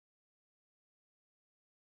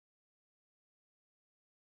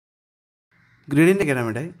ഗ്രീഡിയൻ്റ്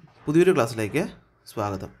അക്കാഡമിയുടെ പുതിയൊരു ക്ലാസ്സിലേക്ക്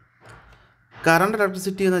സ്വാഗതം. കറണ്ട്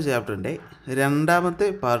ഇലക്ട്രിസിറ്റി എന്ന ചാപ്റ്ററിൻ്റെ രണ്ടാമത്തെ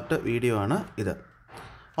പാർട്ട് വീഡിയോ ആണ് ഇത്.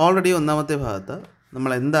 ഓൾറെഡി ഒന്നാമത്തെ ഭാഗത്ത്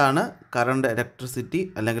നമ്മൾ എന്താണ് കറണ്ട് ഇലക്ട്രിസിറ്റി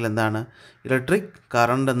അല്ലെങ്കിൽ എന്താണ് ഇലക്ട്രിക്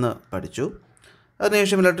കറണ്ട് എന്ന് പഠിച്ചു.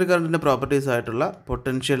 അതിനുശേഷം ഇലക്ട്രിക് കറണ്ടിൻ്റെ പ്രോപ്പർട്ടീസ് ആയിട്ടുള്ള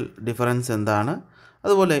പൊട്ടൻഷ്യൽ ഡിഫറൻസ് എന്താണ്,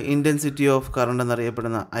 അതുപോലെ ഇൻറ്റൻസിറ്റി ഓഫ് കറണ്ട്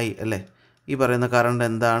എന്നറിയപ്പെടുന്ന അല്ലേ, ഈ പറയുന്ന കറണ്ട്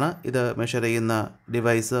എന്താണ്, ഇത് മെഷർ ചെയ്യുന്ന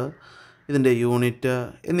ഡിവൈസ്, ഇതിൻ്റെ യൂണിറ്റ്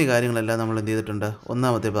എന്നീ കാര്യങ്ങളെല്ലാം നമ്മൾ എന്ത് ചെയ്തിട്ടുണ്ട്,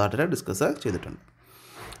 ഒന്നാമത്തെ പാർട്ടിൽ ഡിസ്കസ് ചെയ്തിട്ടുണ്ട്.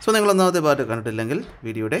 സോ നിങ്ങൾ ഒന്നാമത്തെ പാർട്ട് കണ്ടിട്ടില്ലെങ്കിൽ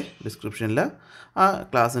വീഡിയോയുടെ ഡിസ്ക്രിപ്ഷനിൽ ആ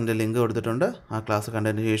ക്ലാസ്സിൻ്റെ ലിങ്ക് കൊടുത്തിട്ടുണ്ട്. ആ ക്ലാസ്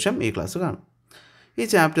കണ്ടതിന് ശേഷം ഈ ക്ലാസ് കാണും. ഈ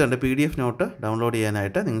ചാപ്റ്ററിൻ്റെ PDF നോട്ട് ഡൗൺലോഡ്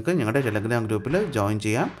ചെയ്യാനായിട്ട് നിങ്ങൾക്ക് ഞങ്ങളുടെ ടെലഗ്രാം ഗ്രൂപ്പിൽ ജോയിൻ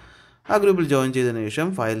ചെയ്യാം. ആ ഗ്രൂപ്പിൽ ജോയിൻ ചെയ്തതിന് ശേഷം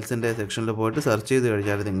ഫയൽസിൻ്റെ സെക്ഷനിൽ പോയിട്ട് സെർച്ച് ചെയ്ത്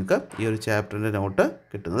കഴിഞ്ഞാൽ നിങ്ങൾക്ക് ഈ ഒരു ചാപ്റ്ററിൻ്റെ നോട്ട്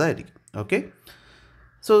കിട്ടുന്നതായിരിക്കും. ഓക്കെ,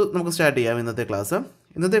 സോ നമുക്ക് സ്റ്റാർട്ട് ചെയ്യാം ഇന്നത്തെ ക്ലാസ്.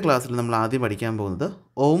 ഇന്നത്തെ ക്ലാസ്സിൽ നമ്മൾ ആദ്യം പഠിക്കാൻ പോകുന്നത്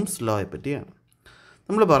ഓംസ് ലോയെ പറ്റിയാണ്.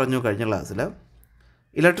 നമ്മൾ പറഞ്ഞു കഴിഞ്ഞ ക്ലാസ്സിൽ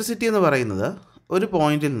ഇലക്ട്രിസിറ്റി എന്ന് പറയുന്നത് ഒരു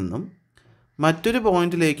പോയിന്റിൽ നിന്നും മറ്റൊരു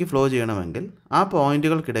പോയിന്റിലേക്ക് ഫ്ലോ ചെയ്യണമെങ്കിൽ ആ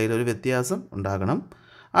പോയിന്റുകൾക്കിടയിൽ ഒരു വ്യത്യാസം ഉണ്ടാകണം.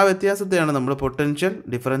 ആ വ്യത്യാസത്തെയാണ് നമ്മൾ പൊട്ടൻഷ്യൽ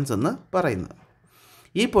ഡിഫറൻസ് എന്ന് പറയുന്നത്.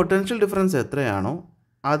 ഈ പൊട്ടൻഷ്യൽ ഡിഫറൻസ് എത്രയാണോ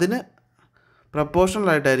അതിന്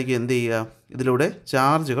പ്രപ്പോർഷണലായിട്ടായിരിക്കും എന്ത് ചെയ്യുക, ഇതിലൂടെ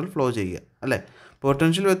ചാർജുകൾ ഫ്ലോ ചെയ്യുക അല്ലേ.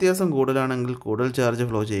 പൊട്ടൻഷ്യൽ വ്യത്യാസം കൂടുതലാണെങ്കിൽ കൂടുതൽ ചാർജ്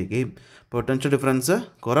ഫ്ലോ ചെയ്യുകയും പൊട്ടൻഷ്യൽ ഡിഫറൻസ്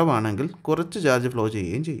കുറവാണെങ്കിൽ കുറച്ച് ചാർജ് ഫ്ലോ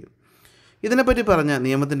ചെയ്യുകയും ചെയ്യും. ഇതിനെപ്പറ്റി പറഞ്ഞ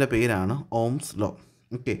നിയമത്തിൻ്റെ പേരാണ് ഓംസ് ലോ.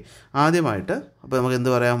 ഓക്കെ, ആദ്യമായിട്ട് അപ്പോൾ നമുക്ക് എന്ത്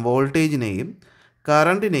പറയാം, വോൾട്ടേജിനെയും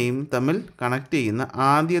കറണ്ടിനെയും തമ്മിൽ കണക്ട് ചെയ്യുന്ന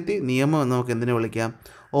ആദ്യത്തെ നിയമം എന്ന് നമുക്ക് എന്തിനെ വിളിക്കാം,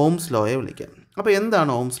 ഓംസ് ലോയെ വിളിക്കാം. അപ്പോൾ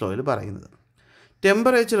എന്താണ് ഓംസ് ലോയിൽ പറയുന്നത്?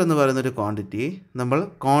 ടെമ്പറേച്ചർ എന്ന് പറയുന്നൊരു ക്വാണ്ടിറ്റിയെ നമ്മൾ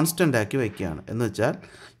കോൺസ്റ്റൻ്റ് ആക്കി വയ്ക്കുകയാണ്. എന്ന് വെച്ചാൽ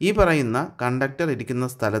ഈ പറയുന്ന കണ്ടക്ടർ ഇരിക്കുന്ന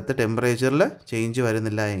സ്ഥലത്ത് ടെമ്പറേച്ചറിൽ ചേഞ്ച്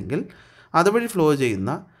വരുന്നില്ല എങ്കിൽ അതുവഴി ഫ്ലോ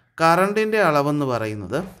ചെയ്യുന്ന കറണ്ടിൻ്റെ അളവെന്ന്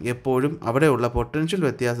പറയുന്നത് എപ്പോഴും അവിടെയുള്ള പൊട്ടൻഷ്യൽ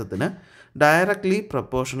വ്യത്യാസത്തിന് ഡയറക്റ്റ്ലി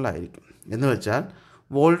പ്രപ്പോർഷണൽ ആയിരിക്കും. എന്ന് വെച്ചാൽ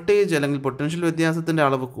വോൾട്ടേജ് അല്ലെങ്കിൽ പൊട്ടൻഷ്യൽ വ്യത്യാസത്തിൻ്റെ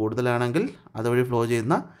അളവ് കൂടുതലാണെങ്കിൽ അതുവഴി ഫ്ലോ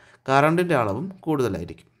ചെയ്യുന്ന കറണ്ടിൻ്റെ അളവും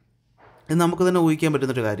കൂടുതലായിരിക്കും. ഇത് നമുക്ക് തന്നെ ഊഹിക്കാൻ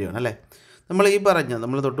പറ്റുന്നൊരു കാര്യമാണ് അല്ലേ.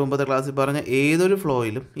 നമ്മൾ തൊട്ട് മുമ്പത്തെ ക്ലാസ്സിൽ പറഞ്ഞ ഏതൊരു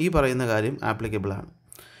ഫ്ലോയിലും ഈ പറയുന്ന കാര്യം ആപ്ലിക്കബിളാണ്.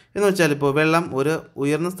 എന്ന് വെച്ചാൽ ഇപ്പോൾ വെള്ളം ഒരു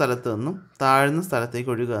ഉയർന്ന സ്ഥലത്ത് നിന്നും താഴ്ന്ന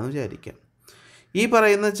സ്ഥലത്തേക്ക് ഒഴുകുക എന്ന് വിചാരിക്കാം. ഈ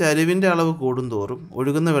പറയുന്ന ചരിവിൻ്റെ അളവ് കൂടുന്തോറും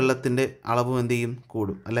ഒഴുകുന്ന വെള്ളത്തിൻ്റെ അളവും എന്ത് ചെയ്യും,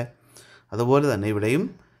 കൂടും അല്ലേ. അതുപോലെ തന്നെ ഇവിടെയും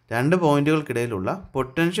രണ്ട് പോയിൻറ്റുകൾക്കിടയിലുള്ള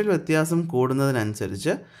പൊട്ടൻഷ്യൽ വ്യത്യാസം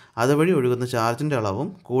കൂടുന്നതിനനുസരിച്ച് അതുവഴി ഒഴുകുന്ന ചാർജിൻ്റെ അളവും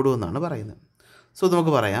കൂടുമെന്നാണ് പറയുന്നത്. സോ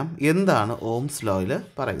നമുക്ക് പറയാം എന്താണ് ഓംസ് ലോയിൽ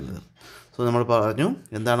പറയുന്നത്. സോ നമ്മൾ പറഞ്ഞു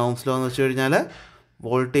എന്താണ് ഓംസ് ലോ എന്ന് വെച്ച് കഴിഞ്ഞാൽ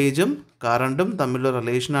വോൾട്ടേജും കറണ്ടും തമ്മിലുള്ള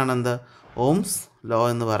റിലേഷനാണ് എന്ത്, ഓംസ് ലോ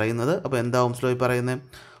എന്ന് പറയുന്നത്. അപ്പോൾ എന്താ ഓംസ് ലോയിൽ പറയുന്നത്?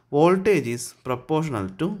 Voltage is proportional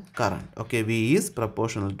to current. Okay, V is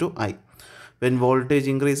proportional to I. When voltage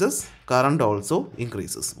increases current also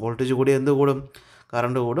increases. Voltage കൂടി എന്ത് കൂടും,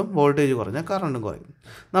 കറണ്ട് കൂടും. വോൾട്ടേജ് കുറഞ്ഞാൽ കറണ്ടും കുറയും.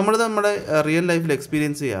 നമ്മുടെ റിയൽ ലൈഫിൽ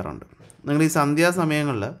എക്സ്പീരിയൻസ് ചെയ്യാറുണ്ട്. നിങ്ങൾ ഈ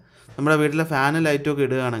സന്ധ്യാസമയങ്ങളിൽ നമ്മുടെ വീട്ടിലെ ഫാനും ലൈറ്റൊക്കെ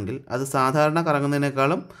ഇടുകയാണെങ്കിൽ അത് സാധാരണ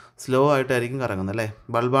കറങ്ങുന്നതിനേക്കാളും സ്ലോ ആയിട്ടായിരിക്കും കറങ്ങുന്നത് അല്ലേ.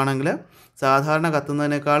 ബൾബാണെങ്കിൽ സാധാരണ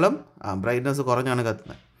കത്തുന്നതിനേക്കാളും ബ്രൈറ്റ്നസ് കുറഞ്ഞാണ്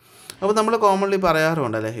കത്തുന്നത്. അപ്പോൾ നമ്മൾ കോമൺലി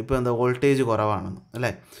പറയാറുണ്ടല്ലേ, ഇപ്പോൾ എന്താ വോൾട്ടേജ് കുറവാണെന്ന്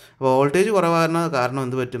അല്ലേ. അപ്പോൾ വോൾട്ടേജ് കുറവാകുന്ന കാരണം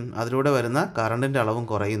എന്ത് പറ്റും, അതിലൂടെ വരുന്ന കറണ്ടിൻ്റെ അളവും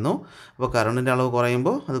കുറയുന്നു. അപ്പോൾ കറണ്ടിൻ്റെ അളവ്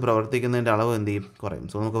കുറയുമ്പോൾ അത് പ്രവർത്തിക്കുന്നതിൻ്റെ അളവ് എന്ത് ചെയ്യും, കുറയും.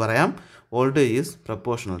 സോ നമുക്ക് പറയാം voltage is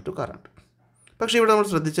proportional to current. പക്ഷേ ഇവിടെ നമ്മൾ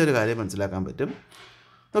ശ്രദ്ധിച്ച ഒരു കാര്യം മനസ്സിലാക്കാൻ പറ്റും.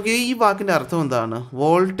 ഓക്കെ, ഈ വാക്കിൻ്റെ അർത്ഥം എന്താണ്?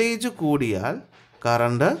 വോൾട്ടേജ് കൂടിയാൽ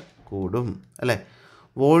കറണ്ട് കൂടും അല്ലേ,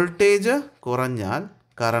 വോൾട്ടേജ് കുറഞ്ഞാൽ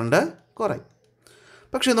കറണ്ട് കുറയും.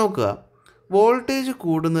 പക്ഷെ നോക്കുക, വോൾട്ടേജ്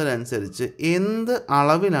കൂടുന്നതിനനുസരിച്ച് എന്ത്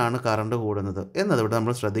അളവിലാണ് കറണ്ട് കൂടുന്നത് എന്നതിവിടെ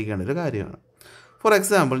നമ്മൾ ശ്രദ്ധിക്കേണ്ട ഒരു കാര്യമാണ്. ഫോർ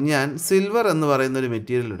എക്സാമ്പിൾ, ഞാൻ സിൽവർ എന്ന് പറയുന്നൊരു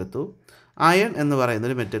മെറ്റീരിയൽ എടുത്തു, അയൺ എന്ന്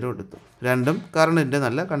പറയുന്നൊരു മെറ്റീരിയൽ എടുത്തു. രണ്ടും കറണ്ടിൻ്റെ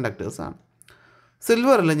നല്ല കണ്ടക്ടേഴ്സാണ്.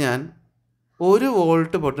 സിൽവറിൽ ഞാൻ 1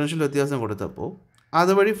 വോൾട്ട് പൊട്ടൻഷ്യൽ വ്യത്യാസം കൊടുത്തപ്പോൾ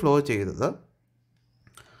അതുവഴി ഫ്ലോ ചെയ്തത്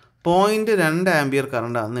 0.2 ആംപിയർ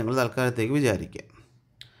കറണ്ടാണെന്ന് നിങ്ങൾ തൽക്കാലത്തേക്ക് വിചാരിക്കുക.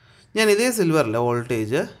 ഞാൻ ഇതേ സിൽവറിലെ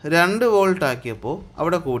വോൾട്ടേജ് 2 വോൾട്ട് ആക്കിയപ്പോൾ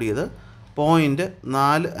അവിടെ കൂടിയത്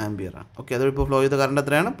 0.4 ആംപിയറാണ്. ഓക്കെ, അതിപ്പോൾ ഫ്ലോ ചെയ്ത കറണ്ട്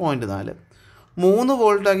എത്രയാണ്, 0.4. 3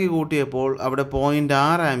 വോൾട്ടാക്കി കൂട്ടിയപ്പോൾ അവിടെ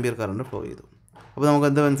 0.6 ആംപിയർ കറണ്ട് ഫ്ലോ ചെയ്തു. അപ്പോൾ നമുക്ക്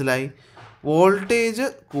എന്ത് മനസ്സിലായി, വോൾട്ടേജ്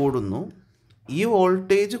കൂടുന്നു. ഈ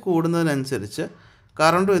വോൾട്ടേജ് കൂടുന്നതിനനുസരിച്ച്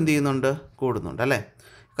കറണ്ടും എന്ത് ചെയ്യുന്നുണ്ട്, കൂടുന്നുണ്ട് അല്ലേ.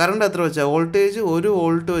 കറണ്ട് എത്ര വെച്ചാൽ, വോൾട്ടേജ് 1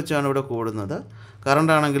 വോൾട്ട് വെച്ചാണ് ഇവിടെ കൂടുന്നത്.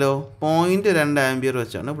 കറണ്ട് ആണെങ്കിലോ 0.2 ആംപിയർ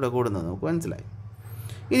വെച്ചാണ് ഇവിടെ കൂടുന്നത്. നമുക്ക് മനസ്സിലായി.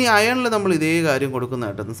 ഇനി അയണിൽ നമ്മൾ ഇതേ കാര്യം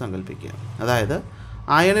കൊടുക്കുന്നതായിട്ടൊന്ന് സങ്കല്പിക്കുക. അതായത്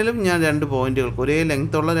അയണിലും ഞാൻ 2 പോയിൻറ്റുകൾക്ക് ഒരേ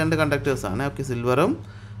ലെങ്ത്തുള്ള 2 കണ്ടക്ടേഴ്സാണ്. ഓക്കെ, സിൽവറും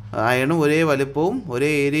അയണും ഒരേ വലിപ്പവും ഒരേ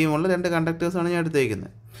ഏരിയയുമുള്ള 2 കണ്ടക്ടേഴ്സാണ് ഞാൻ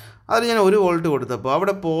എടുത്തേക്കുന്നത്. അതിൽ ഞാൻ 1 വോൾട്ട് കൊടുത്തപ്പോൾ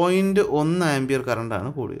അവിടെ 0.1 ആംപിയർ കറണ്ടാണ്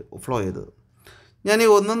ഫ്ലോ ചെയ്തത്. ഞാൻ ഈ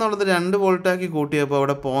 1 എന്നുള്ളത് 2 വോൾട്ടാക്കി കൂട്ടിയപ്പോൾ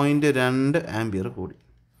അവിടെ 0.2 ആംപിയർ കൂടി.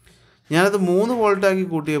 ഞാനത് 3 വോൾട്ടാക്കി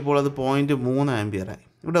കൂട്ടിയപ്പോൾ അത് 0.3 ആംപിയറായി.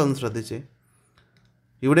 ഇവിടെ ഒന്ന് ശ്രദ്ധിച്ചേ,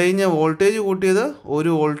 ഇവിടെ ഞാൻ വോൾട്ടേജ് കൂട്ടിയത്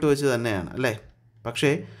 1 വോൾട്ട് വെച്ച് തന്നെയാണ് അല്ലേ.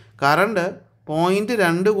 പക്ഷേ കറണ്ട്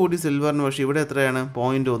 0.2 കൂടി സിൽവറിന്, പക്ഷേ ഇവിടെ എത്രയാണ്?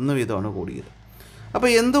 0.1 വീതമാണ് കൂടിയത്. അപ്പോൾ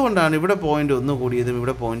എന്തുകൊണ്ടാണ് ഇവിടെ 0.1 കൂടിയതും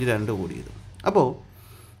ഇവിടെ 0.2 കൂടിയതും? അപ്പോൾ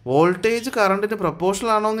വോൾട്ടേജ് കറണ്ടിന് പ്രപ്പോർഷണൽ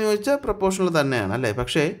ആണോ എന്ന് ചോദിച്ചാൽ പ്രപ്പോർഷണൽ തന്നെയാണ് അല്ലേ.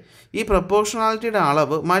 പക്ഷേ ഈ പ്രപ്പോർഷണാലിറ്റിയുടെ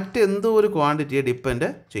അളവ് മറ്റെന്തോ ഒരു ക്വാണ്ടിറ്റിയെ ഡിപ്പെൻഡ്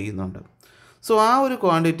ചെയ്യുന്നുണ്ട്. സോ ആ ഒരു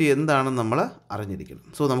ക്വാണ്ടിറ്റി എന്താണെന്ന് നമ്മൾ അറിഞ്ഞിരിക്കണം.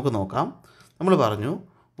 സോ നമുക്ക് നോക്കാം. നമ്മൾ പറഞ്ഞു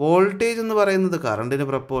വോൾട്ടേജ് എന്ന് പറയുന്നത് കറണ്ടിന്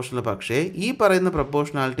പ്രപ്പോർഷണൽ, പക്ഷേ ഈ പറയുന്ന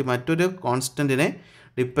പ്രപ്പോർഷണാലിറ്റി മറ്റൊരു കോൺസ്റ്റൻറ്റിനെ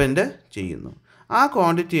ഡിപ്പെൻഡ് ചെയ്യുന്നു. ആ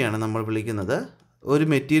ക്വാണ്ടിറ്റിയാണ് നമ്മൾ വിളിക്കുന്നത് ഒരു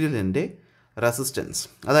മെറ്റീരിയലിൻ്റെ റെസിസ്റ്റൻസ്.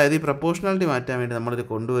 അതായത് ഈ പ്രപ്പോർഷണാലിറ്റി മാറ്റാൻ വേണ്ടി നമ്മളിത്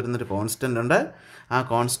കൊണ്ടുവരുന്നൊരു കോൺസ്റ്റൻ്റ് ഉണ്ട്. ആ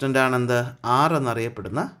കോൺസ്റ്റൻ്റ് ആണ് എന്ത്? R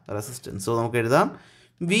എന്നറിയപ്പെടുന്ന റെസിസ്റ്റൻസ്. സോ നമുക്ക് എഴുതാം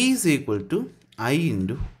V is equal to I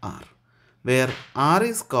into R, where R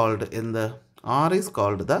is called എന്ത്? R is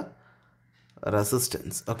called the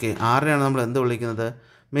resistance. Okay, ആറിനെയാണ് നമ്മൾ എന്ത് വിളിക്കുന്നത്?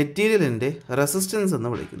 മെറ്റീരിയലിൻ്റെ റെസിസ്റ്റൻസ് എന്ന്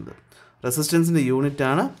വിളിക്കുന്നത്. റെസിസ്റ്റൻസിൻ്റെ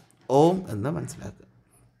യൂണിറ്റാണ് ഓം എന്ന് മനസ്സിലാക്കുക.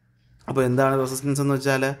 അപ്പോൾ എന്താണ് റെസിസ്റ്റൻസ് എന്ന്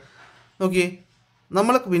വെച്ചാൽ നോക്കിയേ,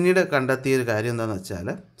 നമ്മൾ പിന്നീട് കണ്ടെത്തിയ ഒരു കാര്യം എന്താണെന്ന് വെച്ചാൽ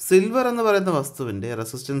സിൽവർ എന്ന് പറയുന്ന വസ്തുവിൻ്റെ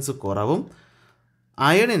റെസിസ്റ്റൻസ് കുറവും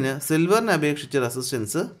അയണിന് സിൽവറിനെ അപേക്ഷിച്ച്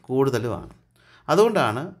റെസിസ്റ്റൻസ് കൂടുതലുമാണ്.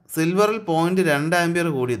 അതുകൊണ്ടാണ് സിൽവറിൽ 0.2 ആംപിയർ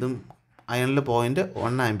കൂടിയതും അയണിൽ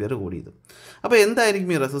 0.1 ആംപിയർ കൂടിയതും. അപ്പോൾ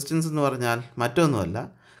എന്തായിരിക്കും ഈ റെസിസ്റ്റൻസ് എന്ന് പറഞ്ഞാൽ? മറ്റൊന്നുമല്ല,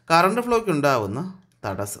 കറണ്ട് ഫ്ലോയ്ക്ക് ഉണ്ടാകുന്ന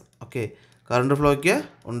തടസ്സം. ഓക്കെ, കറണ്ട് ഫ്ലോയ്ക്ക്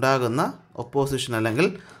ഉണ്ടാകുന്ന ഒപ്പോസിഷൻ അല്ലെങ്കിൽ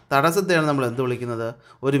തടസ്സത്തെയാണ് നമ്മൾ എന്ത് വിളിക്കുന്നത്?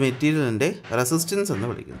 ഒരു മെറ്റീരിയലിൻ്റെ റെസിസ്റ്റൻസ് എന്ന്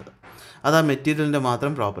വിളിക്കുന്നത്. അത് ആ മെറ്റീരിയലിൻ്റെ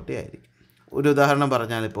മാത്രം പ്രോപ്പർട്ടി ആയിരിക്കും. ഒരു ഉദാഹരണം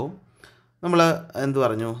പറഞ്ഞാലിപ്പോൾ നമ്മൾ എന്ത്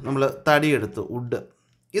പറഞ്ഞു? നമ്മൾ തടിയെടുത്തു, വുഡ്.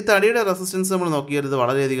 ഈ തടിയുടെ റെസിസ്റ്റൻസ് നമ്മൾ നോക്കിയാൽ ഇത്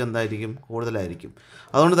വളരെയധികം എന്തായിരിക്കും? കൂടുതലായിരിക്കും.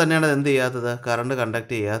 അതുകൊണ്ട് തന്നെയാണ് അത് എന്ത് ചെയ്യാത്തത്? കറണ്ട്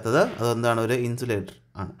കണ്ടക്ട് ചെയ്യാത്തത്. അതെന്താണ്? ഒരു ഇൻസുലേറ്റർ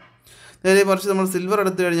ആണ്. നേരെ മറിച്ച് നമ്മൾ സിൽവർ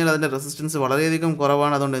എടുത്തു കഴിഞ്ഞാൽ അതിൻ്റെ റെസിസ്റ്റൻസ് വളരെയധികം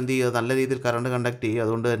കുറവാണ്. അതുകൊണ്ട് എന്ത് ചെയ്യുക? നല്ല രീതിയിൽ കറണ്ട് കണ്ടക്ട് ചെയ്യുക.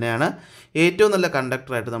 അതുകൊണ്ട് തന്നെയാണ് ഏറ്റവും നല്ല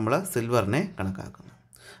കണ്ടക്ടറായിട്ട് നമ്മൾ സിൽവറിനെ കണക്കാക്കുന്നത്.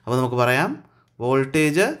 അപ്പോൾ നമുക്ക് പറയാം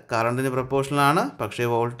വോൾട്ടേജ് കറണ്ടിന് പ്രപ്പോർഷണലാണ്, പക്ഷേ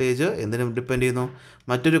വോൾട്ടേജ് എന്തിനും ഡിപ്പെൻഡ് ചെയ്യുന്നു?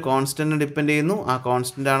 മറ്റൊരു കോൺസ്റ്റൻറ്റിന് ഡിപ്പെൻഡ് ചെയ്യുന്നു. ആ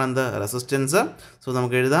കോൺസ്റ്റൻ്റാണ് എന്ത്? റെസിസ്റ്റൻസ്. സോ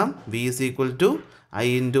നമുക്ക് എഴുതാം V is equal to I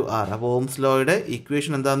into R. അപ്പോൾ ഓംസ് ലോയുടെ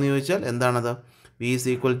ഇക്വേഷൻ എന്താണെന്ന് ചോദിച്ചാൽ എന്താണത്? V is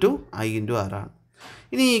equal to I into R ആണ്.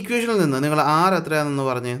 ഇനി ഈ ഇക്വേഷനിൽ നിന്ന് നിങ്ങൾ R എത്രയാണെന്ന്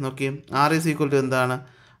പറഞ്ഞ് നോക്കി. R is equal to എന്താണ്?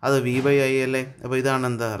 അത് V/I അല്ലേ. അപ്പോൾ ഇതാണ്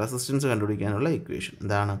എന്താ? റെസിസ്റ്റൻസ് കണ്ടുപിടിക്കാനുള്ള ഇക്വേഷൻ.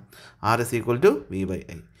 എന്താണ്? R is equal to V/I.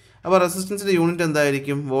 അപ്പോൾ റെസിസ്റ്റൻസിൻ്റെ യൂണിറ്റ്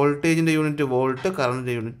എന്തായിരിക്കും? വോൾട്ടേജിൻ്റെ യൂണിറ്റ് വോൾട്ട്,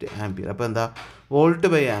 കറണ്ടിൻ്റെ യൂണിറ്റ് ആംപിയർ. അപ്പോൾ എന്താ? Volt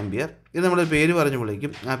by ampere. ഇത് നമ്മൾ പേര് പറഞ്ഞ്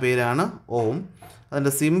വിളിക്കും. ആ പേരാണ് ഓം.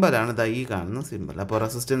 അതിൻ്റെ സിമ്പലാണ് ദാ ഈ കാണുന്ന സിമ്പൽ. അപ്പോൾ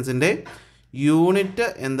റെസിസ്റ്റൻസിൻ്റെ യൂണിറ്റ്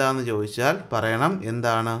എന്താണെന്ന് ചോദിച്ചാൽ പറയണം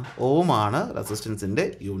എന്താണ്? ഓം ആണ് റെസിസ്റ്റൻസിൻ്റെ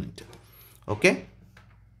യൂണിറ്റ്. ഓക്കെ,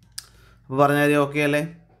 അപ്പോൾ പറഞ്ഞാൽ ഓക്കെ അല്ലേ?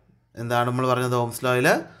 എന്താണ് നമ്മൾ പറഞ്ഞത്? ഓംസ് ലോയിൽ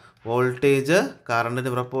വോൾട്ടേജ് കറണ്ടിന്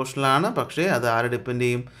പ്രപ്പോർഷണലാണ്, പക്ഷേ അത് ആരെ ഡിപ്പെൻഡ്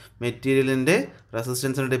ചെയ്യും? മെറ്റീരിയലിൻ്റെ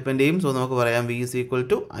റെസിസ്റ്റൻസിന് ഡിപ്പെൻഡ് ചെയ്യും. സോ നമുക്ക് പറയാം V is equal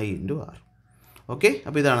to I into R. Okay,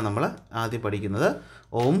 അപ്പോൾ ഇതാണ് നമ്മൾ ആദ്യം പഠിക്കുന്നത്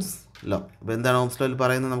ഓംസ് ലോ. അപ്പോൾ എന്താണ് ഓംസ് ലോയിൽ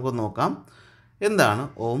പറയുന്നത് നമുക്ക് നോക്കാം. എന്താണ്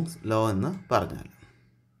ഓംസ് ലോ എന്ന് പറഞ്ഞാൽ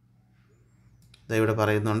ഇവിടെ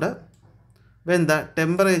പറയുന്നുണ്ട് when the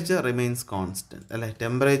temperature remains constant, അല്ലേ,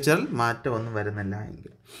 ടെമ്പറേച്ചറിൽ മാറ്റമൊന്നും വരുന്നില്ല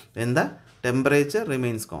എങ്കിൽ, when the temperature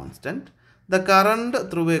remains constant, the current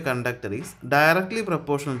through a conductor is directly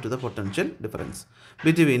proportional to the potential difference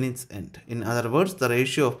between its end. In other words, the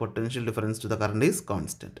ratio of potential difference to the current is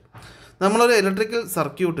constant. നമ്മളൊരു electrical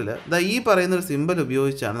സർക്യൂട്ടിൽ ഈ പറയുന്നൊരു symbol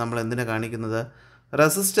ഉപയോഗിച്ചാണ് നമ്മൾ എന്തിനെ കാണിക്കുന്നത്?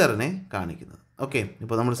 റെസിസ്റ്ററിനെ കാണിക്കുന്നത്. Okay,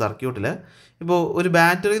 ഇപ്പോൾ നമ്മൾ സർക്യൂട്ടിൽ ഇപ്പോൾ ഒരു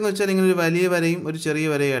ബാറ്ററി എന്ന് വെച്ചാൽ ഇങ്ങനെ ഒരു വലിയ വരയും ഒരു ചെറിയ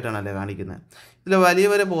വരയായിട്ടാണല്ലേ കാണിക്കുന്നത്. ഇതിൽ വലിയ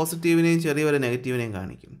വര പോസിറ്റീവിനെയും ചെറിയ വര നെഗറ്റീവിനെയും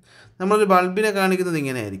കാണിക്കും. നമ്മളൊരു ബൾബിനെ കാണിക്കുന്നത്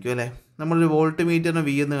ഇങ്ങനെ ആയിരിക്കും അല്ലേ. നമ്മളൊരു വോൾട്ട് മീറ്ററിനെ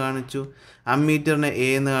V എന്ന് കാണിച്ചു, അമ്മീറ്ററിനെ A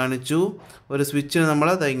എന്ന് കാണിച്ചു, ഒരു സ്വിച്ചിനെ നമ്മൾ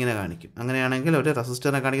ഇങ്ങനെ കാണിക്കും. അങ്ങനെയാണെങ്കിൽ ഒരു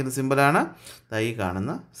റെസിസ്റ്ററിനെ കാണിക്കുന്ന സിമ്പലാണ് ഈ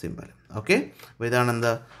കാണുന്ന സിമ്പൽ. ഓക്കെ, അപ്പോൾ ഇതാണ്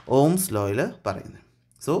എന്താ ഓംസ് ലോയിൽ പറയുന്നത്.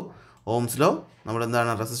 സോ ഓംസ് ലോ നമ്മൾ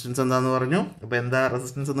എന്താണ്? റെസിസ്റ്റൻസ് എന്താണെന്ന് പറഞ്ഞു. അപ്പോൾ എന്താ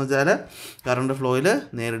റെസിസ്റ്റൻസ് എന്ന് വെച്ചാൽ കറണ്ട് ഫ്ലോയിൽ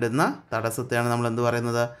നേരിടുന്ന തടസ്സത്തെയാണ് നമ്മൾ എന്ത്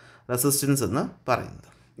പറയുന്നത്? റെസിസ്റ്റൻസ് എന്ന് പറയുന്നത്.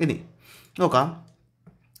 ഇനി നോക്കാം,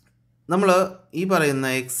 നമ്മൾ ഈ പറയുന്ന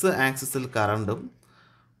എക്സ് ആക്സിസിൽ കറണ്ടും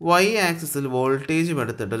വൈ ആക്സിസിൽ വോൾട്ടേജും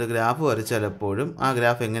എടുത്തിട്ട് ഒരു ഗ്രാഫ് വരച്ചാൽ എപ്പോഴും ആ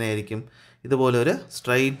ഗ്രാഫ് എങ്ങനെയായിരിക്കും? ഇതുപോലെ ഒരു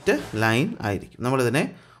സ്ട്രൈറ്റ് ലൈൻ ആയിരിക്കും. നമ്മളിതിനെ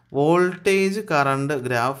വോൾട്ടേജ് കറണ്ട്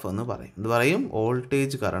ഗ്രാഫ് എന്ന് പറയും. ഇത് പറയും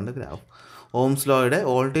voltage current graph. Ohm's ലോയുടെ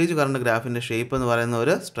voltage current ഗ്രാഫിൻ്റെ shape എന്ന് പറയുന്ന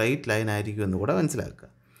ഒരു സ്ട്രൈറ്റ് ലൈൻ ആയിരിക്കും എന്ന് കൂടെ മനസ്സിലാക്കുക.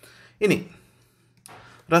 ഇനി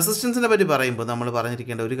റെസിസ്റ്റൻസിനെ പറ്റി പറയുമ്പോൾ നമ്മൾ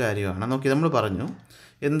പറഞ്ഞിരിക്കേണ്ട ഒരു കാര്യമാണ്. നോക്കി, നമ്മൾ പറഞ്ഞു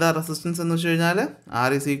എന്താ റെസിസ്റ്റൻസ് എന്ന് വെച്ച് കഴിഞ്ഞാൽ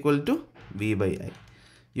R is equal to V/I.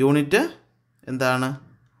 Unit എന്താണ്?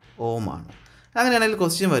 ഓം ആണ്. അങ്ങനെയാണെങ്കിൽ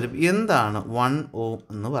ക്വസ്റ്റ്യൻ വരും, എന്താണ് 1 ഓം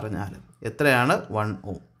എന്ന് പറഞ്ഞാൽ? എത്രയാണ് 1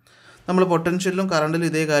 ഓം? നമ്മൾ പൊട്ടൻഷ്യലിലും കറണ്ടിലും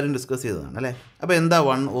ഇതേ കാര്യം ഡിസ്കസ് ചെയ്തതാണ് അല്ലേ? അപ്പോൾ എന്താ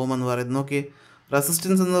 1 ഓം എന്ന് പറയുന്നത്? നോക്കി,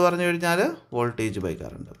 റെസിസ്റ്റൻസ് എന്ന് പറഞ്ഞു കഴിഞ്ഞാൽ വോൾട്ടേജ് ബൈ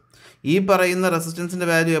കറണ്ട്. ഈ പറയുന്ന റെസിസ്റ്റൻസിൻ്റെ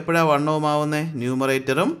വാല്യൂ എപ്പോഴാണ് 1 ഓം ആവുന്നത്?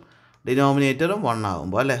 ന്യൂമറേറ്ററും ഡിനോമിനേറ്ററും 1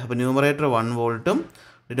 ആകുമ്പോൾ അല്ലേ? അപ്പോൾ ന്യൂമറേറ്റർ 1 വോൾട്ടും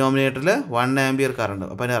ഡിനോമിനേറ്ററിൽ 1 ആംപിയർ കറണ്ടും.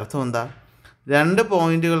 അപ്പോൾ അതിൻ്റെ അർത്ഥം എന്താ? രണ്ട്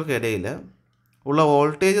പോയിൻറ്റുകൾക്കിടയിൽ ഉള്ള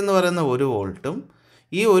വോൾട്ടേജ് എന്ന് പറയുന്ന 1 വോൾട്ടും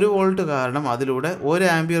ഈ 1 വോൾട്ട് കാരണം അതിലൂടെ 1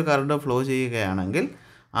 ആംപിയർ കറണ്ട് ഫ്ലോ ചെയ്യുകയാണെങ്കിൽ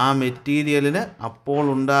ആ മെറ്റീരിയലിന് അപ്പോൾ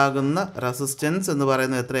ഉണ്ടാകുന്ന റെസിസ്റ്റൻസ് എന്ന്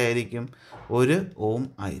പറയുന്നത് എത്രയായിരിക്കും? 1 ഓം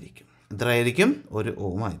ആയിരിക്കും. എത്രയായിരിക്കും? 1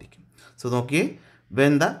 ഓം ആയിരിക്കും. സോ നോക്കിയേ,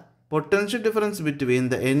 when the potential difference between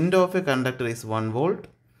the end of A conductor is 1 volt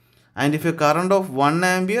and if A current of 1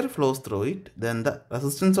 ampere flows through it then the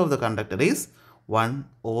resistance of the conductor is 1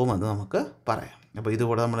 ഓം എന്ന് നമുക്ക് പറയാം. അപ്പോൾ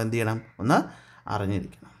ഇതുകൂടെ നമ്മൾ എന്ത് ചെയ്യണം? ഒന്ന്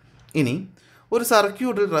അറിഞ്ഞിരിക്കണം. ഇനി ഒരു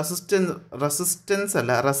സർക്യൂട്ടിൽ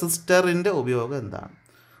റെസിസ്റ്ററിൻ്റെ ഉപയോഗം എന്താണ്?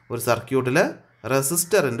 ഒരു സർക്യൂട്ടിൽ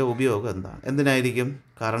റെസിസ്റ്ററിൻ്റെ ഉപയോഗം എന്താണ്? എന്തിനായിരിക്കും?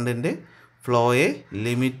 കറണ്ടിൻ്റെ ഫ്ലോയെ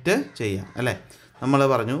ലിമിറ്റ് ചെയ്യാം അല്ലേ? നമ്മൾ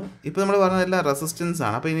പറഞ്ഞു, ഇപ്പോൾ നമ്മൾ പറഞ്ഞതെല്ലാം റെസിസ്റ്റൻസ്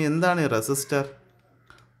ആണ്. അപ്പോൾ ഇനി എന്താണ് ഈ റെസിസ്റ്റർ?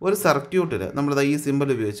 ഒരു സർക്യൂട്ടിൽ നമ്മളിത് ഈ സിമ്പിൾ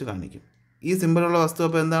ഉപയോഗിച്ച് കാണിക്കും. ഈ സിമ്പിളുള്ള വസ്തു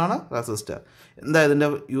അപ്പോൾ എന്താണ്? റെസിസ്റ്റർ. എന്താ ഇതിൻ്റെ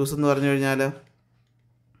യൂസ് എന്ന് പറഞ്ഞു കഴിഞ്ഞാൽ,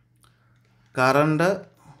 കറണ്ട്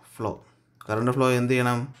ഫ്ലോ എന്ത്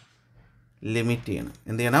ചെയ്യണം? ലിമിറ്റ് ചെയ്യണം.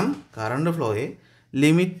 എന്ത് ചെയ്യണം? കറണ്ട് ഫ്ലോയെ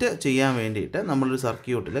ലിമിറ്റ് ചെയ്യാൻ വേണ്ടിയിട്ട് നമ്മളൊരു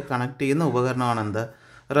സർക്യൂട്ടിൽ കണക്ട് ചെയ്യുന്ന ഉപകരണമാണ് എന്ത്?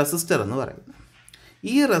 റെസിസ്റ്റർ എന്ന് പറയുന്നത്.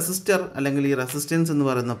 ഈ റെസിസ്റ്റർ അല്ലെങ്കിൽ ഈ റെസിസ്റ്റൻസ് എന്ന്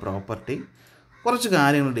പറയുന്ന പ്രോപ്പർട്ടി കുറച്ച്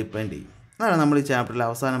കാര്യങ്ങൾ ഡിപ്പെൻഡ് ചെയ്യും. അതാണ് നമ്മൾ ഈ ചാപ്റ്ററിൽ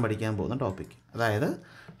അവസാനം പഠിക്കാൻ പോകുന്ന ടോപ്പിക്. അതായത്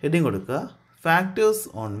ഹെഡിങ് കൊടുക്കുക, factors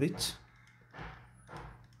on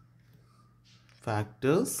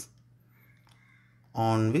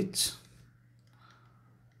which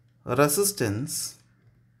resistance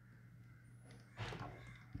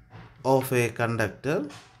of a conductor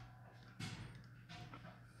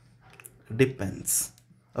depends.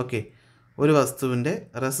 Okay, ഒരു വസ്തുവിൻ്റെ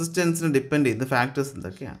റെസിസ്റ്റൻസിന് ഡിപ്പെൻഡ് ചെയ്യുന്ന ഫാക്ടേഴ്സ്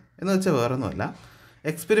എന്തൊക്കെയാണ് എന്ന് വെച്ചാൽ വേറൊന്നുമല്ല,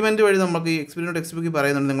 എക്സ്പെരിമെൻറ്റ് വഴി നമുക്ക് ഈ എക്സ്പെരിമെൻറ്റ് ടെക്സ്റ്റ് ബുക്കിൽ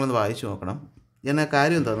പറയുന്നുണ്ട്, നിങ്ങളൊന്ന് വായിച്ച് നോക്കണം. ഞാൻ ആ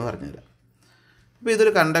കാര്യം എന്താണെന്ന് പറഞ്ഞുതരാം. ഇപ്പോൾ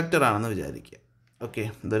ഇതൊരു കണ്ടക്ടറാണെന്ന് വിചാരിക്കുക. ഓക്കെ,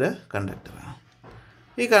 ഇതൊരു കണ്ടക്ടറാണ്.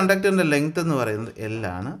 ഈ കണ്ടക്ടറിൻ്റെ ലെങ്ത് എന്ന് പറയുന്നത് L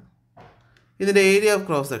ആണ്. ഇതിൻ്റെ ഏരിയ ഓഫ്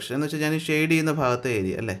ക്രോസ് സെക്ഷൻ എന്ന് വെച്ചാൽ ഞാൻ ഈ ഷെയ്ഡ് ചെയ്യുന്ന ഭാഗത്തെ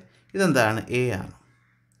ഏരിയ അല്ലേ, ഇതെന്താണ്? A ആണ്.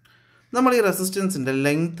 നമ്മൾ ഈ റെസിസ്റ്റൻസിൻ്റെ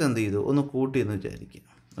ലെങ്ത്ത് എന്ത് ചെയ്തു? ഒന്ന് കൂട്ടി എന്ന് വിചാരിക്കുക.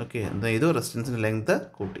 ഓക്കെ, എന്ത് ചെയ്തു? റെസിസ്റ്റൻസിൻ്റെ ലെങ്ത്ത്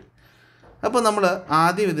കൂട്ടി. അപ്പോൾ നമ്മൾ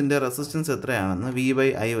ആദ്യം ഇതിൻ്റെ റെസിസ്റ്റൻസ് എത്രയാണെന്ന്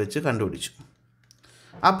V/I വെച്ച് കണ്ടുപിടിച്ചു.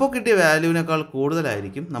 അപ്പോൾ കിട്ടിയ വാല്യൂവിനേക്കാൾ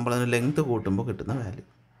കൂടുതലായിരിക്കും നമ്മളതിന് ലെങ്ത്ത് കൂട്ടുമ്പോൾ കിട്ടുന്ന വാല്യൂ.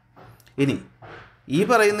 ഇനി ഈ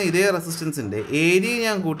പറയുന്ന ഇതേ റെസിസ്റ്റൻസിൻ്റെ ഏരിയ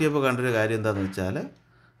ഞാൻ കൂട്ടിയപ്പോൾ കണ്ടൊരു കാര്യം എന്താണെന്ന് വെച്ചാൽ,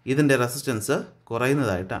 ഇതിൻ്റെ റെസിസ്റ്റൻസ്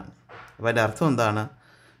കുറയുന്നതായിട്ടാണ്. അപ്പോൾ അതിൻ്റെ അർത്ഥം എന്താണ്?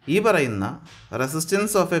 ഈ പറയുന്ന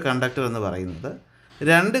റെസിസ്റ്റൻസ് ഓഫ് എ കണ്ടക്ടർ എന്ന് പറയുന്നത്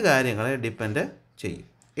രണ്ട് കാര്യങ്ങളെ ഡിപ്പെൻഡ് ചെയ്യും.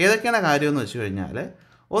 ഏതൊക്കെയാണ് കാര്യമെന്ന് വെച്ച് കഴിഞ്ഞാൽ,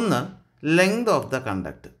 ഒന്ന് ലെങ്ത് ഓഫ് ദ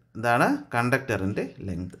കണ്ടക്ടർ. എന്താണ്? കണ്ടക്ടറിൻ്റെ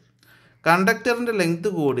ലെങ്ത്. കണ്ടക്ടറിൻ്റെ ലെങ്ത്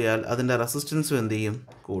കൂടിയാൽ അതിൻ്റെ റെസിസ്റ്റൻസും എന്ത് ചെയ്യും?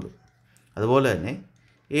 കൂടും. അതുപോലെ തന്നെ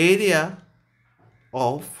ഏരിയ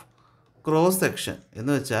ഓഫ് ക്രോസ് സെക്ഷൻ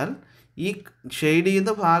എന്ന് വെച്ചാൽ ഈ ഷെയ്ഡ്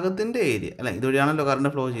ചെയ്യുന്ന ഭാഗത്തിൻ്റെ ഏരിയ അല്ല, ഇതുവഴിയാണല്ലോ കറണ്ട്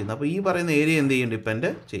ഫ്ലോ ചെയ്യുന്നത്. അപ്പോൾ ഈ പറയുന്ന ഏരിയ എന്ത് ചെയ്യും? ഡിപ്പെൻഡ്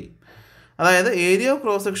ചെയ്യും. അതായത് ഏരിയ ഓഫ്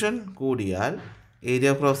ക്രോസ് സെക്ഷൻ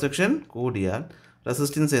കൂടിയാൽ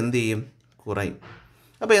റെസിസ്റ്റൻസ് എന്ത് ചെയ്യും? കുറയും.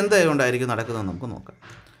 അപ്പോൾ എന്തായതുകൊണ്ടായിരിക്കും നടക്കുന്നത് നമുക്ക് നോക്കാം.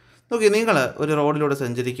 നോക്കി, നിങ്ങൾ ഒരു റോഡിലൂടെ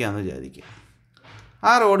സഞ്ചരിക്കുകയെന്ന് വിചാരിക്കുക.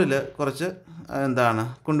 ആ റോഡിൽ കുറച്ച്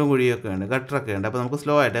കുണ്ടും കുഴിയൊക്കെ ഉണ്ട്, ഗട്ടറൊക്കെ ഉണ്ട്. അപ്പോൾ നമുക്ക്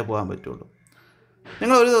സ്ലോ ആയിട്ടേ പോകാൻ പറ്റുള്ളൂ.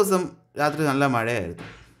 നിങ്ങൾ ഒരു ദിവസം രാത്രി നല്ല മഴയായിരുന്നു.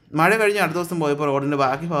 മഴ കഴിഞ്ഞ് അടുത്ത ദിവസം പോയപ്പോൾ റോഡിൻ്റെ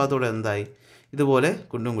ബാക്കി ഭാഗത്തൂടെ എന്തായി? ഇതുപോലെ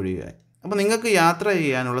കുണ്ടും കുഴിയുമായി. അപ്പോൾ നിങ്ങൾക്ക് യാത്ര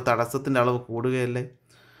ചെയ്യാനുള്ള തടസ്സത്തിൻ്റെ അളവ് കൂടുകയല്ലേ?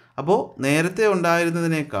 അപ്പോൾ നേരത്തെ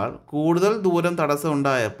ഉണ്ടായിരുന്നതിനേക്കാൾ കൂടുതൽ ദൂരം തടസ്സം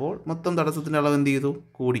ഉണ്ടായപ്പോൾ മൊത്തം തടസ്സത്തിൻ്റെ അളവ് എന്ത് ചെയ്തു?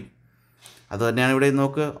 കൂടി. അതുതന്നെയാണ് ഇവിടെ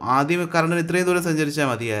നോക്ക്, ആദ്യം കറണ്ടിന് ഇത്രയും ദൂരം സഞ്ചരിച്ചാൽ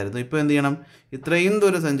മതിയായിരുന്നു. ഇപ്പോൾ എന്ത് ചെയ്യണം? ഇത്രയും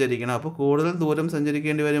ദൂരം സഞ്ചരിക്കണം. അപ്പോൾ കൂടുതൽ ദൂരം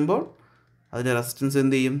സഞ്ചരിക്കേണ്ടി വരുമ്പോൾ അതിൻ്റെ റെസിസ്റ്റൻസ്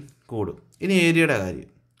എന്ത് ചെയ്യും? കൂടും. ഇനി ഏരിയയുടെ കാര്യം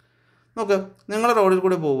നോക്ക്, നിങ്ങൾ റോഡിൽ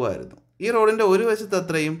കൂടെ പോകുമായിരുന്നു. ഈ റോഡിൻ്റെ ഒരു വശത്ത്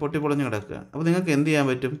അത്രയും പൊട്ടിപ്പൊളഞ്ഞ് കിടക്കുകയാണ്. അപ്പോൾ നിങ്ങൾക്ക് എന്ത് ചെയ്യാൻ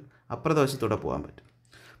പറ്റും? അപ്പുറത്തെ വശത്തൂടെ പോകാൻ പറ്റും.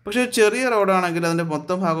 പക്ഷേ ചെറിയ റോഡാണെങ്കിൽ അതിൻ്റെ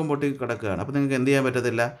മൊത്തം ഭാഗം പൊട്ടി കിടക്കുകയാണ്. അപ്പോൾ നിങ്ങൾക്ക് എന്ത് ചെയ്യാൻ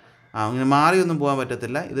പറ്റത്തില്ല? അങ്ങനെ മാറിയൊന്നും പോകാൻ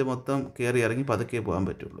പറ്റത്തില്ല. ഇത് മൊത്തം കയറി ഇറങ്ങി പതുക്കെ പോകാൻ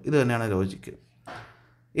പറ്റുള്ളൂ. ഇത് തന്നെയാണ് ലോജിക്ക്.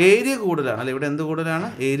 ഏരിയ കൂടുതലാണ് അല്ലെ? ഇവിടെ എന്ത് കൂടുതലാണ്?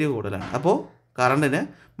 ഏരിയ കൂടുതലാണ്. അപ്പോൾ കറണ്ടിന്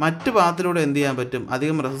മറ്റ് പാത്തിലൂടെ എന്ത് ചെയ്യാൻ പറ്റും?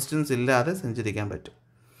 അധികം റെസിസ്റ്റൻസ് ഇല്ലാതെ സഞ്ചരിക്കാൻ പറ്റും.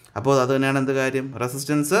 അപ്പോൾ അത് തന്നെയാണ് എന്ത് കാര്യം?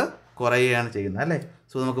 റെസിസ്റ്റൻസ് കുറയുകയാണ് ചെയ്യുന്നത് അല്ലേ?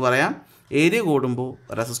 സോ നമുക്ക് പറയാം, ഏരിയ കൂടുമ്പോൾ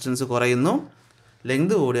റെസിസ്റ്റൻസ് കുറയുന്നു,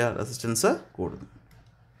 ലെങ്ത് കൂടിയാൽ റെസിസ്റ്റൻസ് കൂടുന്നു.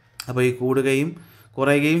 അപ്പോൾ ഈ കൂടുകയും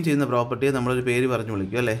കുറയുകയും ചെയ്യുന്ന പ്രോപ്പർട്ടിയെ നമ്മളൊരു പേര് പറഞ്ഞു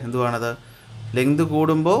വിളിക്കും അല്ലേ? എന്തുവാണത്? ലെങ്ത്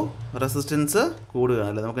കൂടുമ്പോൾ റെസിസ്റ്റൻസ്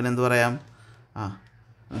കൂടുകയാണല്ലേ? നമുക്കിനി എന്ത് പറയാം?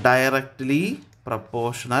 ഡയറക്റ്റ്ലി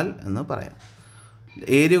പ്രപ്പോർഷണൽ എന്ന് പറയാം.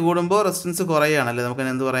 ഏരിയ കൂടുമ്പോൾ റെസിസ്റ്റൻസ് കുറയുകയാണല്ലേ, നമുക്ക്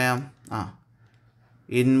എന്ത് പറയാം?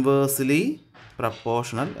 ഇൻവേഴ്സ്ലി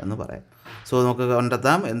പ്രപ്പോർഷണൽ എന്ന് പറയാം. സോ നമുക്ക്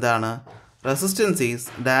കണ്ടെത്താം എന്താണ്? Resistance is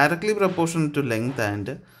directly proportional to length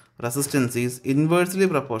and resistance is inversely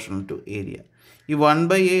proportional to area. ഈ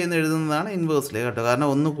 1/a എന്ന് എഴുതുന്നതാണ് ഇൻവേഴ്സ്ലി കേട്ടോ, കാരണം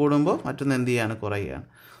ഒന്ന് കൂടുമ്പോൾ മറ്റൊന്ന് എന്ത് ചെയ്യാണ്? കുറയുകയാണ്.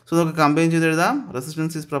 സോ നമുക്ക് കമ്പൈൻ ചെയ്ത് എഴുതാം.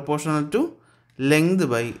 Resistance is proportional to length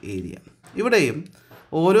by area. ഇവിടെയും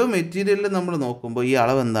ഓരോ മെറ്റീരിയലിലും നമ്മൾ നോക്കുമ്പോൾ ഈ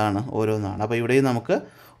അളവ് എന്താണ്? ഓരോന്നാണ്. അപ്പോൾ ഇവിടെയും നമുക്ക്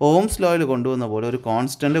ഓംസ് ലോയിൽ കൊണ്ടുവന്ന പോലെ ഒരു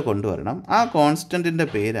കോൺസ്റ്റൻറ്റ് കൊണ്ടുവരണം. ആ കോൺസ്റ്റൻറ്റിൻ്റെ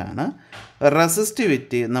പേരാണ്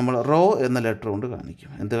റെസിസ്റ്റിവിറ്റി. നമ്മൾ റോ എന്ന ലെറ്റർ കൊണ്ട് കാണിക്കും.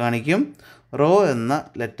 എന്ത് കാണിക്കും? റോ എന്ന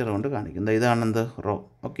ലെറ്റർ കൊണ്ട് കാണിക്കും. ഇതാണെന്ത്? റോ.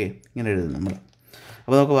 ഓക്കെ, ഇങ്ങനെ എഴുതും നമ്മൾ.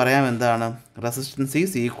 അപ്പോൾ നമുക്ക് പറയാം എന്താണ്? Resistance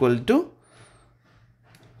is equal to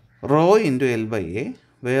rho into L/A,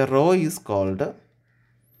 where raw is called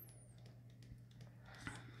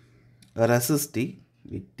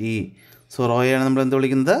resistivity. So റോയാണ് നമ്മൾ എന്ത്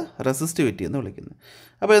വിളിക്കുന്നത്? റെസിസ്റ്റിവിറ്റി എന്ന് വിളിക്കുന്നത്.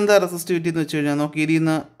 അപ്പോൾ എന്താ റെസിസ്റ്റിവിറ്റി എന്ന് വെച്ച് കഴിഞ്ഞാൽ നമുക്ക് ഇതിൽ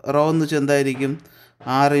നിന്ന് റോ എന്ന് വെച്ചാൽ എന്തായിരിക്കും?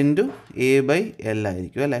 R/A/L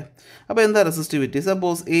ആയിരിക്കും അല്ലേ. അപ്പോൾ എന്താ റെസിസ്റ്റിവിറ്റി?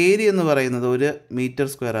 സപ്പോസ് ഏരിയ എന്ന് പറയുന്നത് 1 മീറ്റർ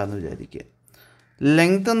സ്ക്വയർ ആണെന്ന് വിചാരിക്കുക,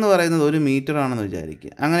 ലെങ്ത് എന്ന് പറയുന്നത് 1 മീറ്റർ ആണെന്ന്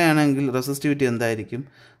വിചാരിക്കുക. അങ്ങനെയാണെങ്കിൽ റെസിസ്റ്റിവിറ്റി എന്തായിരിക്കും?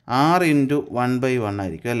 R/1/1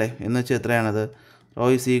 ആയിരിക്കും അല്ലേ. എന്ന് വെച്ചാൽ എത്രയാണത്? Raw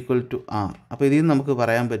is equal to R. അപ്പോൾ ഇതിൽ നിന്ന് നമുക്ക്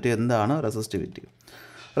പറയാൻ പറ്റും എന്താണ് റെസിസ്റ്റിവിറ്റി.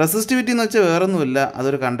 റെസിസ്റ്റിവിറ്റി എന്ന് വെച്ചാൽ വേറൊന്നുമില്ല,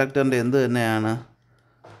 അതൊരു കണ്ടക്ടറിൻ്റെ എന്ത് തന്നെയാണ്?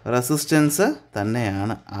 റെസിസ്റ്റൻസ്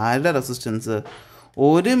തന്നെയാണ്. ആരുടെ റെസിസ്റ്റൻസ്?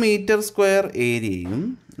 1 മീറ്റർ സ്ക്വയർ ഏരിയയും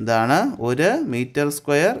ഇതാണ് 1 മീറ്റർ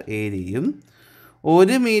സ്ക്വയർ ഏരിയയും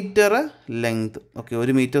 1 metre length. Okay,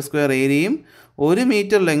 1 metre square ഏരിയയും 1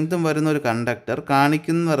 മീറ്റർ ലെങ്ത്തും വരുന്ന ഒരു കണ്ടക്ടർ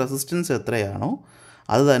കാണിക്കുന്ന റെസിസ്റ്റൻസ് എത്രയാണോ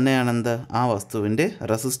അത് തന്നെയാണ് എന്ത്? ആ വസ്തുവിൻ്റെ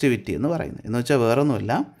റെസിസ്റ്റിവിറ്റി എന്ന് പറയുന്നത്. എന്ന് വെച്ചാൽ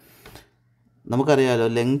വേറൊന്നുമില്ല, നമുക്കറിയാമല്ലോ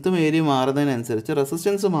ലെങ്ത്തും ഏരിയയും മാറുന്നതിനനുസരിച്ച്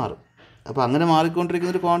റെസിസ്റ്റൻസ് മാറും. അപ്പോൾ അങ്ങനെ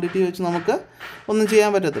മാറിക്കൊണ്ടിരിക്കുന്ന ഒരു ക്വാണ്ടിറ്റി വെച്ച് നമുക്ക് ഒന്നും ചെയ്യാൻ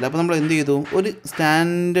പറ്റത്തില്ല. അപ്പോൾ നമ്മൾ എന്ത് ചെയ്തു? ഒരു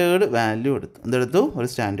സ്റ്റാൻഡേർഡ് വാല്യൂ എടുത്തു. എന്തെടുത്തു? ഒരു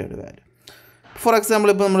സ്റ്റാൻഡേർഡ് വാല്യൂ. ഫോർ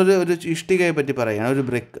എക്സാമ്പിൾ ഇപ്പോൾ നമ്മളൊരു ഇഷ്ടികയെ പറ്റി പറയുകയാണ്, ഒരു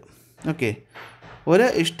ബ്രിക്ക്. ഓക്കെ, ഒരു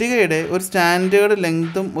ഇഷ്ടികയുടെ ഒരു സ്റ്റാൻഡേർഡ്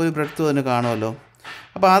ലെങ്ത്തും ഒരു ബ്രെഡ്ത്തും അതിന് കാണുമല്ലോ.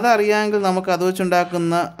 അപ്പോൾ അതറിയാമെങ്കിൽ നമുക്ക് അത്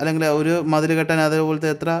വെച്ചുണ്ടാക്കുന്ന അല്ലെങ്കിൽ ഒരു മതിൽ കെട്ടാൻ അതേപോലത്തെ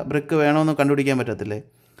എത്ര ബ്രിക്ക് വേണമെന്ന് കണ്ടുപിടിക്കാൻ പറ്റത്തില്ലേ?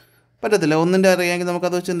 പറ്റത്തില്ല. ഒന്നിൻ്റെ അറിയാമെങ്കിൽ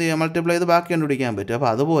നമുക്കത് വെച്ച് എന്ത് ചെയ്യാം? മൾട്ടിപ്ലൈ ചെയ്ത് ബാക്കി കണ്ടുപിടിക്കാൻ പറ്റും. അപ്പോൾ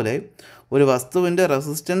അതുപോലെ ഒരു വസ്തുവിൻ്റെ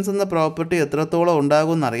റെസിസ്റ്റൻസ് എന്ന പ്രോപ്പർട്ടി എത്രത്തോളം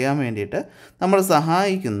ഉണ്ടാകുമെന്ന് അറിയാൻ വേണ്ടിയിട്ട് നമ്മൾ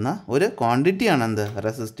സഹായിക്കുന്ന ഒരു ക്വാണ്ടിറ്റിയാണ് എന്ത്?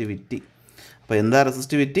 റെസിസ്റ്റിവിറ്റി. അപ്പോൾ എന്താ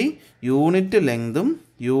റെസിസ്റ്റിവിറ്റി? യൂണിറ്റ് ലെങ്തും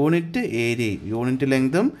യൂണിറ്റ്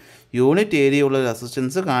ഏരിയയും യൂണിറ്റ് ഏരിയ ഉള്ള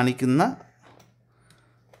റെസിസ്റ്റൻസ് കാണിക്കുന്ന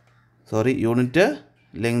യൂണിറ്റ്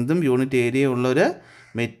ലെങ്തും യൂണിറ്റ് ഏരിയ ഉള്ളൊരു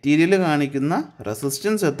മെറ്റീരിയൽ കാണിക്കുന്ന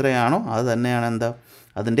റെസിസ്റ്റൻസ് എത്രയാണോ അത് തന്നെയാണ് എന്താ?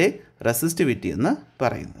 അതിൻ്റെ റെസിസ്റ്റിവിറ്റി എന്ന്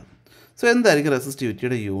പറയുന്നത്. സോ എന്തായിരിക്കും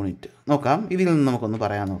റെസിസ്റ്റിവിറ്റിയുടെ യൂണിറ്റ്? നോക്കാം. ഇതിൽ നിന്ന് നമുക്കൊന്ന്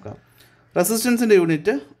പറയാൻ നോക്കാം. റെസിസ്റ്റൻസിൻ്റെ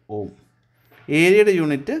യൂണിറ്റ് ഓം, ഏരിയയുടെ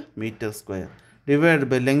unit metre square, divide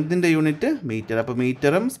by ലെങ്തിൻ്റെ unit metre. അപ്പോൾ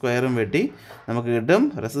മീറ്ററും സ്ക്വയറും വെട്ടി നമുക്ക് കിട്ടും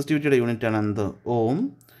റെസിസ്റ്റിവിറ്റിയുടെ യൂണിറ്റാണ് എന്ത്? ഓം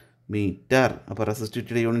മീറ്റർ. അപ്പോൾ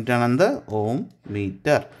റെസിസ്റ്റിവിറ്റിയുടെ യൂണിറ്റാണ് എന്ത്? ഓം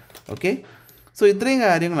മീറ്റർ. ഓക്കെ, സോ ഇത്രയും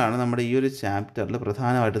കാര്യങ്ങളാണ് നമ്മുടെ ഈ ഒരു ചാപ്റ്ററിൽ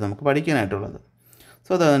പ്രധാനമായിട്ട് നമുക്ക് പഠിക്കാനായിട്ടുള്ളത്.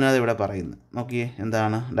 സോ അതാണ് ഇവിടെ പറയുന്നത്. നോക്കിയേ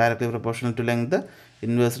എന്താണ്? Directly proportional to length,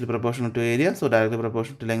 inversely proportional to area. So directly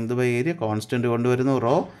proportional to length by area. Constant കൊണ്ടുവരുന്നു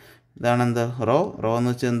റോ. ഇതാണ് എന്ത്? റോ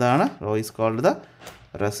എന്ന് വെച്ചാൽ എന്താണ്? Raw is called the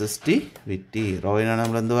resistivity. റോയിനാണ്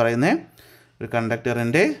നമ്മൾ എന്ത് പറയുന്നത്? ഒരു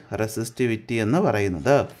കണ്ടക്ടറിൻ്റെ റെസിസ്റ്റിവിറ്റി എന്ന്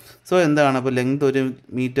പറയുന്നത്. സോ എന്താണ്? അപ്പോൾ ലെങ്ത് 1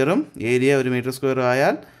 മീറ്ററും ഏരിയ 1 മീറ്റർ സ്ക്വയറും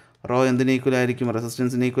ആയാൽ റോ എന്തിന് ഈക്വൽ ആയിരിക്കും?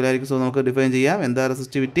 റെസിസ്റ്റൻസിന് ഈക്വൽ ആയിരിക്കും. സോ നമുക്ക് ഡിഫൈൻ ചെയ്യാം. എന്താ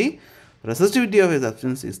resistivity? Resistivity of a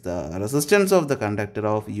substance is the resistance of the conductor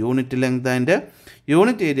of unit length and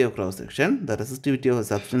unit area of cross section. The resistivity of a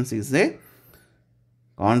substance is a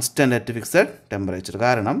constant at fixed temperature.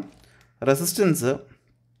 കാരണം resistance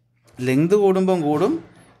length കൂടുമ്പം കൂടും,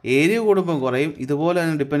 area കൂടുമ്പം കുറയും. ഇതുപോലെ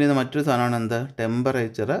തന്നെ depend ചെയ്യുന്ന മറ്റൊരു സാധനമാണ് എന്ത്?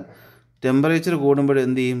 ടെമ്പറേച്ചർ കൂടുമ്പോഴും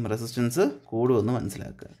എന്ത് ചെയ്യും? റെസിസ്റ്റൻസ് കൂടുമെന്ന്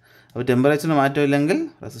മനസ്സിലാക്കുക. അപ്പോൾ ടെമ്പറേച്ചറിന് മാറ്റമില്ലെങ്കിൽ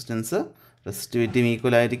റെസിസ്റ്റിവിറ്റിയും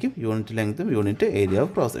ഈക്വൽ ആയിരിക്കും യൂണിറ്റ് ലെങ്ത്തും unit area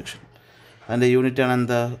of cross section. അതിൻ്റെ യൂണിറ്റാണ്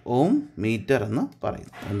എന്താ? ഓം മീറ്റർ എന്ന്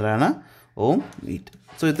പറയുന്നത്. എന്താണ്? ഓം മീറ്റർ.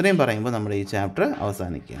 സോ ഇത്രയും പറയുമ്പോൾ നമ്മുടെ ഈ ചാപ്റ്റർ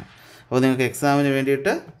അവസാനിക്കുകയാണ്. അപ്പോൾ നിങ്ങൾക്ക് എക്സാമിന്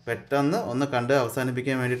വേണ്ടിയിട്ട് പെട്ടെന്ന് ഒന്ന് കണ്ട്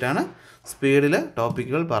അവസാനിപ്പിക്കാൻ വേണ്ടിയിട്ടാണ് സ്പീഡിൽ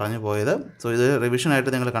ടോപ്പിക്കുകൾ പറഞ്ഞു പോയത്. സോ ഇത്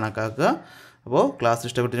റിവിഷനായിട്ട് നിങ്ങൾ കണക്കാക്കുക. അപ്പോൾ ക്ലാസ്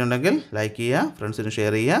ഇഷ്ടപ്പെട്ടിട്ടുണ്ടെങ്കിൽ ലൈക്ക് ചെയ്യുക, ഫ്രണ്ട്സിന്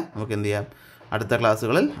ഷെയർ ചെയ്യുക. നമുക്ക് എന്ത് ചെയ്യാം? അടുത്ത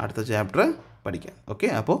ക്ലാസ്സുകളിൽ അടുത്ത ചാപ്റ്റർ പഠിക്കാം. ഓക്കെ,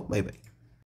 അപ്പോൾ ബൈ ബൈ.